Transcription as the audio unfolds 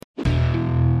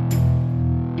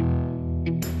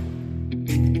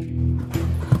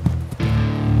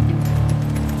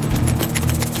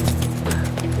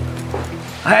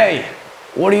Hey,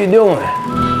 what are you doing?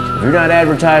 If you're not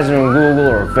advertising on Google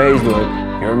or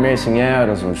Facebook, you're missing out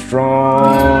on some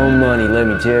strong money, let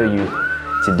me tell you.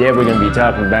 Today we're going to be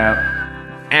talking about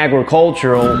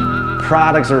agricultural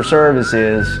products or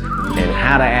services and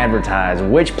how to advertise.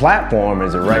 Which platform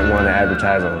is the right one to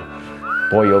advertise on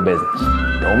for your business?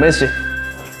 Don't miss it.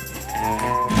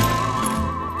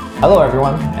 Hello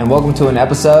everyone, and welcome to an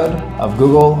episode of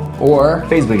Google or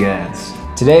Facebook ads.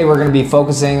 Today we're going to be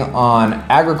focusing on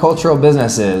agricultural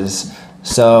businesses.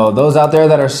 So those out there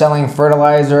that are selling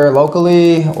fertilizer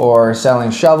locally or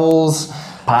selling shovels,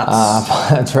 Pots.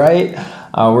 That's right.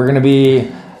 We're going to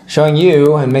be showing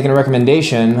you and making a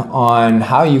recommendation on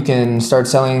how you can start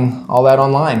selling all that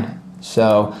online.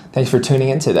 So thanks for tuning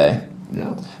in today.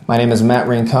 Yeah. My name is Matt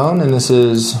Rincon, and this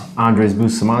is Andres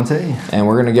Bustamante. and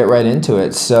we're going to get right into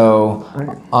it. So,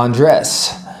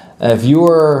 Andres, if you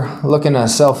were looking to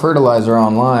sell fertilizer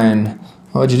online,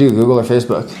 what would you do, Google or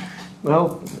Facebook?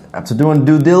 Well, after doing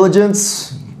due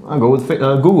diligence, I'll go with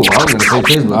Google. I was going to say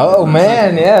Facebook. Oh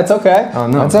man, yeah, it's okay. Oh,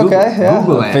 no. It's Google- okay. Yeah,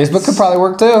 Google ads. Facebook could probably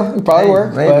work too. It could probably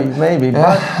work. Maybe,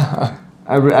 Yeah.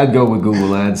 but I'd go with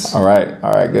Google ads. All right,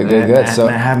 good. I So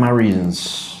have my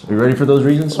reasons. Are you ready for those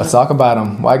reasons? let's talk about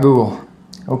them. Why Google?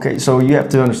 Okay, so you have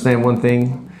to understand one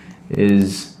thing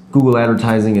is Google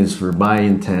advertising is for buy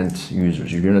intent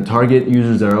users. You're going to target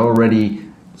users that are already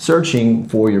searching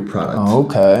for your product,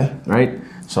 Okay. right?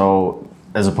 So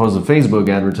as opposed to Facebook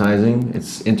advertising,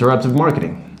 it's interruptive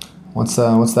marketing. What's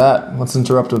that? What's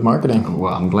interruptive marketing?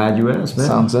 Well, I'm glad you asked, man.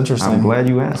 Sounds interesting. I'm glad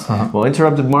you asked. Well,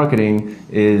 interruptive marketing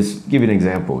is, give you an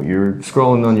example. You're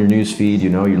scrolling on your news feed,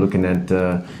 you're looking at,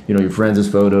 your friends'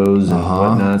 photos and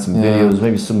whatnot, some videos,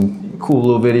 maybe some cool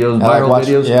little videos, viral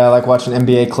videos. Yeah, I like watching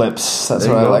NBA clips. That's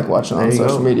There what you I go. like watching on There you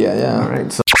social go. media. Yeah. All right.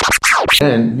 So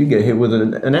then you get hit with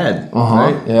an ad,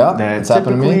 right? Yeah, That it's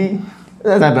happened to me. typically-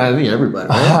 That's not bad. I think everybody,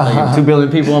 right? Like 2 billion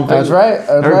people on Facebook. That's right.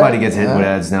 Everybody gets hit with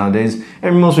ads nowadays,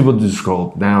 and most people do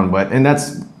scroll down. And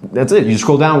that's it. You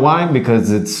scroll down. Why?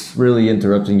 Because it's really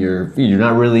interrupting your feed. You're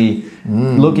not really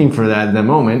looking for that in the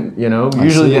moment.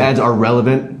 Usually see. the ads are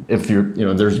relevant. If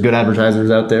there's good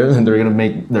advertisers out there, then they're going to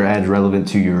make their ads relevant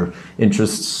to your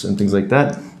interests and things like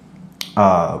that.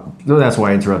 So that's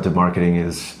why interruptive marketing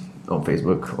is on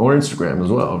Facebook or Instagram as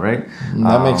well, right?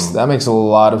 That makes a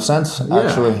lot of sense,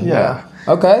 actually. yeah.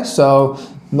 Okay, so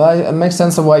it makes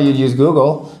sense of why you'd use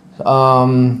Google.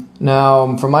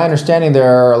 Now, from my understanding, there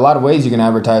are a lot of ways you can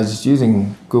advertise just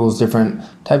using Google's different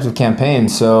types of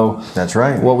campaigns. So That's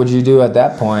right. what would you do at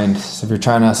that point if you're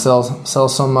trying to sell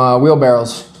some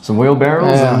wheelbarrows? Some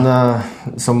wheelbarrows Yeah.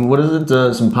 and some, what is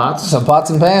it? Some pots? Some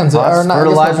pots and pans. Pots, or not, I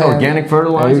guess not fertilizer, pans. organic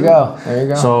fertilizer. There you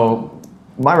go. So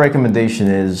my recommendation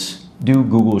is do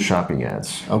Google Shopping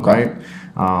ads. Okay.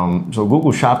 Right? So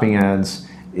Google Shopping ads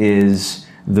is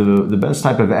the best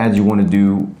type of ads you want to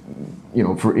do.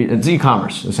 It's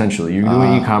e-commerce essentially. You're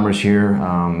doing e-commerce here.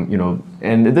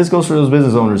 And this goes for those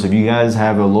business owners. If you guys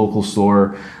have a local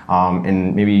store,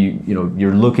 and maybe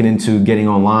you're looking into getting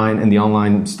online in the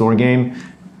online store game,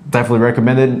 definitely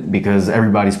recommend it because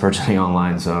everybody's purchasing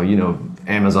online. So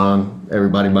Amazon,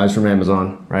 everybody buys from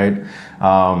Amazon, right?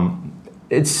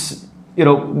 It's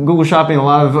Google Shopping. A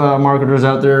lot of marketers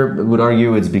out there would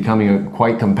argue it's becoming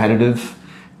quite competitive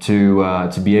to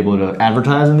be able to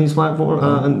advertise in these platforms.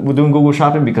 We're doing Google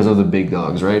Shopping because of the big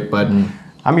dogs, right? But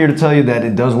I'm here to tell you that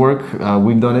it does work.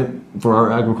 We've done it for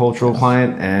our agricultural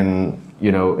client, and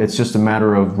it's just a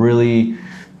matter of really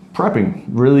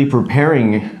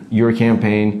preparing your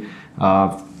campaign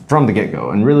from the get-go,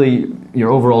 and really your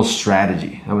overall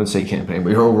strategy. I wouldn't say campaign,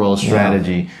 but your overall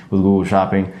strategy with Google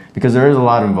Shopping, because there is a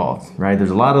lot involved, right?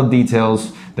 There's a lot of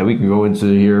details that we can go into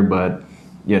here, but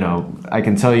I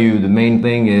can tell you the main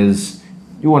thing is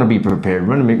you want to be prepared. You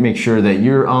want to make sure that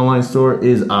your online store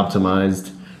is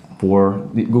optimized for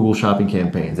the Google Shopping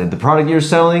campaigns. And the product you're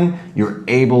selling, you're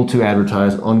able to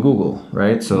advertise on Google,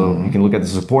 right? So you can look at the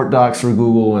support docs for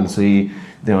Google and see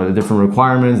the different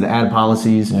requirements, the ad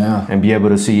policies, and be able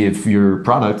to see if your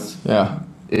product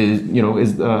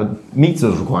meets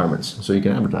those requirements, so you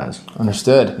can advertise.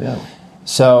 Understood. Yeah.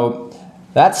 So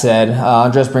that said,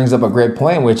 Andres brings up a great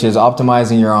point, which is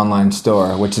optimizing your online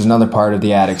store, which is another part of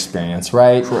the ad experience,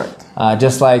 right? Correct.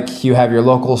 Just like you have your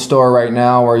local store right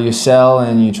now where you sell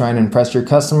and you try and impress your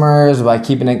customers by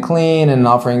keeping it clean and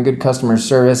offering good customer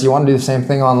service, you want to do the same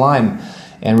thing online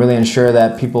and really ensure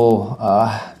that people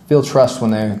feel trust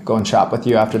when they go and shop with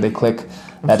you after they click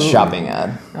that shopping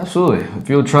ad. Absolutely.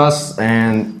 Feel trust,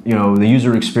 and the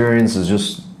user experience is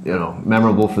just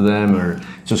memorable for them, or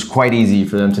it's just quite easy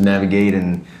for them to navigate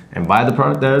and buy the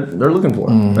product that they're looking for,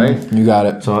 right? You got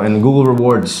it. So, and Google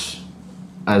Rewards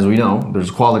as we know,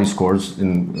 there's quality scores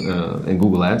in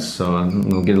Google Ads. So I'm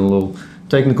gonna get a little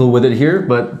technical with it here,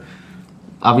 but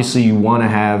obviously you want to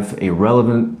have a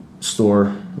relevant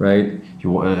store, right?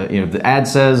 If the ad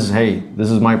says, "Hey, this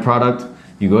is my product,"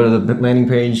 you go to the landing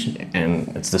page and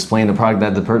it's displaying the product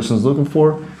that the person is looking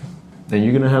for, then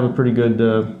you're gonna have a pretty good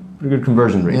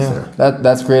conversion rates there.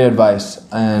 That's great advice.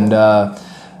 And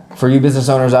for you business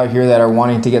owners out here that are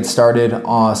wanting to get started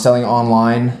selling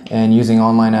online and using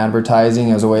online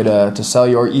advertising as a way to sell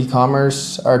your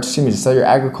e-commerce, or to sell your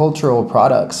agricultural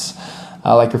products,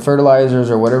 like your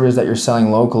fertilizers or whatever it is that you're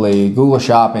selling locally, Google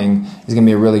Shopping is going to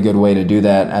be a really good way to do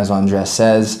that, as Andres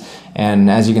says.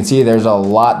 And as you can see, there's a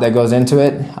lot that goes into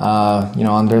it.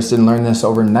 Andres didn't learn this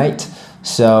overnight.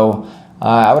 So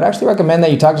I would actually recommend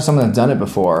that you talk to someone that's done it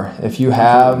before. If you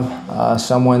have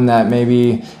someone that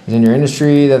maybe is in your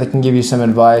industry that can give you some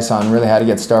advice on really how to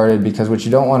get started, because what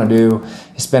you don't want to do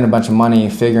is spend a bunch of money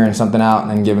figuring something out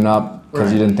and then giving up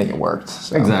because you didn't think it worked.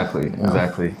 So, exactly.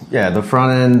 Yeah, the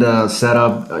front end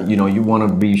setup, you want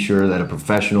to be sure that a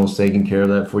professional is taking care of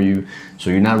that for you. So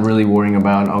you're not really worrying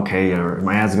about, okay, are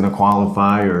my ads going to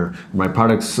qualify, or my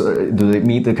products, do they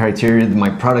meet the criteria? My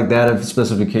product data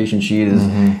specification sheet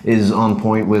is on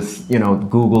point with,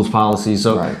 Google's policy.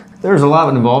 So there's a lot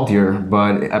involved here,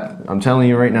 but I'm telling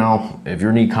you right now, if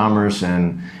you're in e-commerce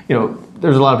and,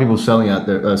 there's a lot of people selling out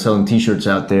there, selling T-shirts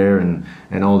out there, and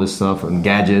all this stuff, and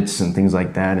gadgets and things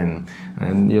like that, and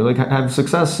have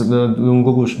success doing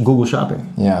Google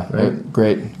Shopping. Yeah, right?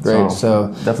 Great.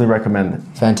 So definitely recommend it.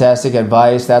 Fantastic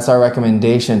advice. That's our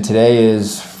recommendation today.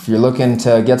 Is if you're looking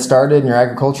to get started in your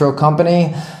agricultural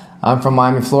company. I'm from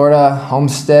Miami, Florida.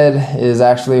 Homestead is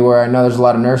actually where I know there's a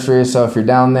lot of nurseries. So if you're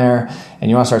down there and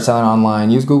you want to start selling online,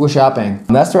 use Google Shopping.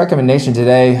 And that's the recommendation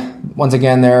today. Once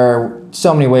again, there are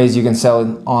so many ways you can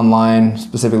sell online,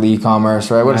 specifically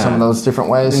e-commerce, right? What are some of those different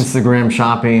ways? Instagram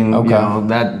shopping,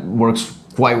 that works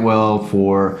quite well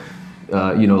for,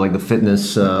 like the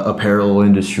fitness apparel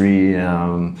industry.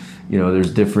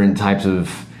 There's different types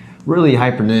of really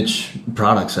hyper niche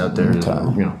products out there.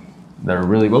 That are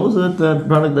really. What was it? The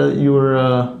product that you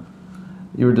were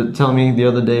telling me the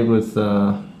other day with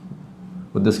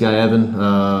this guy Evan?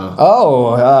 That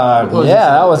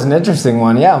was an interesting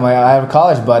one. Yeah, I have a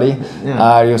college buddy.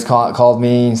 Yeah. He was called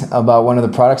me about one of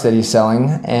the products that he's selling,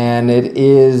 and it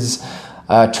is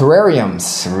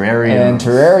terrariums. And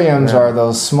terrariums are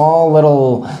those small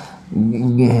little,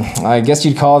 I guess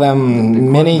you'd call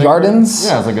them mini gardens.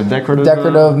 Yeah, it's like a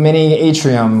decorative mini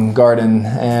atrium garden,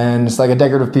 and it's like a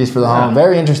decorative piece for the home.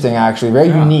 Very interesting, actually. Very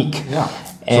unique. Yeah.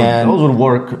 And so those would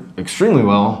work extremely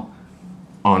well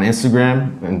on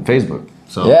Instagram and Facebook.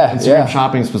 So Instagram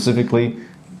shopping specifically.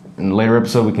 In a later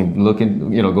episode, we can look at,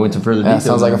 go into further details.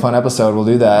 Sounds like a fun episode. We'll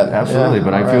do that. Absolutely.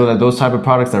 But I feel that those type of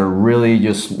products that are really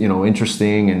just,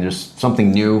 interesting and just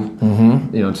something new,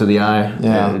 to the eye,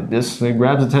 it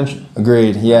grabs attention.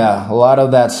 Agreed. Yeah. A lot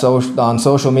of that on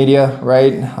social media,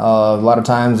 right? A lot of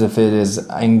times if it is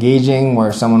engaging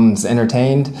where someone's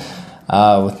entertained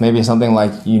with maybe something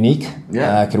like unique,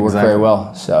 it could work very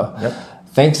well. So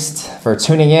thanks for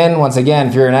tuning in. Once again,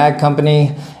 if you're an ag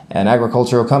company, an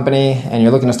agricultural company, and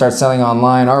you're looking to start selling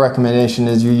online, our recommendation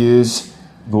is you use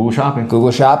Google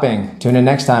Shopping. Tune in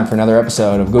next time for another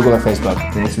episode of Google or Facebook.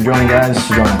 Thanks for joining,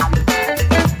 guys.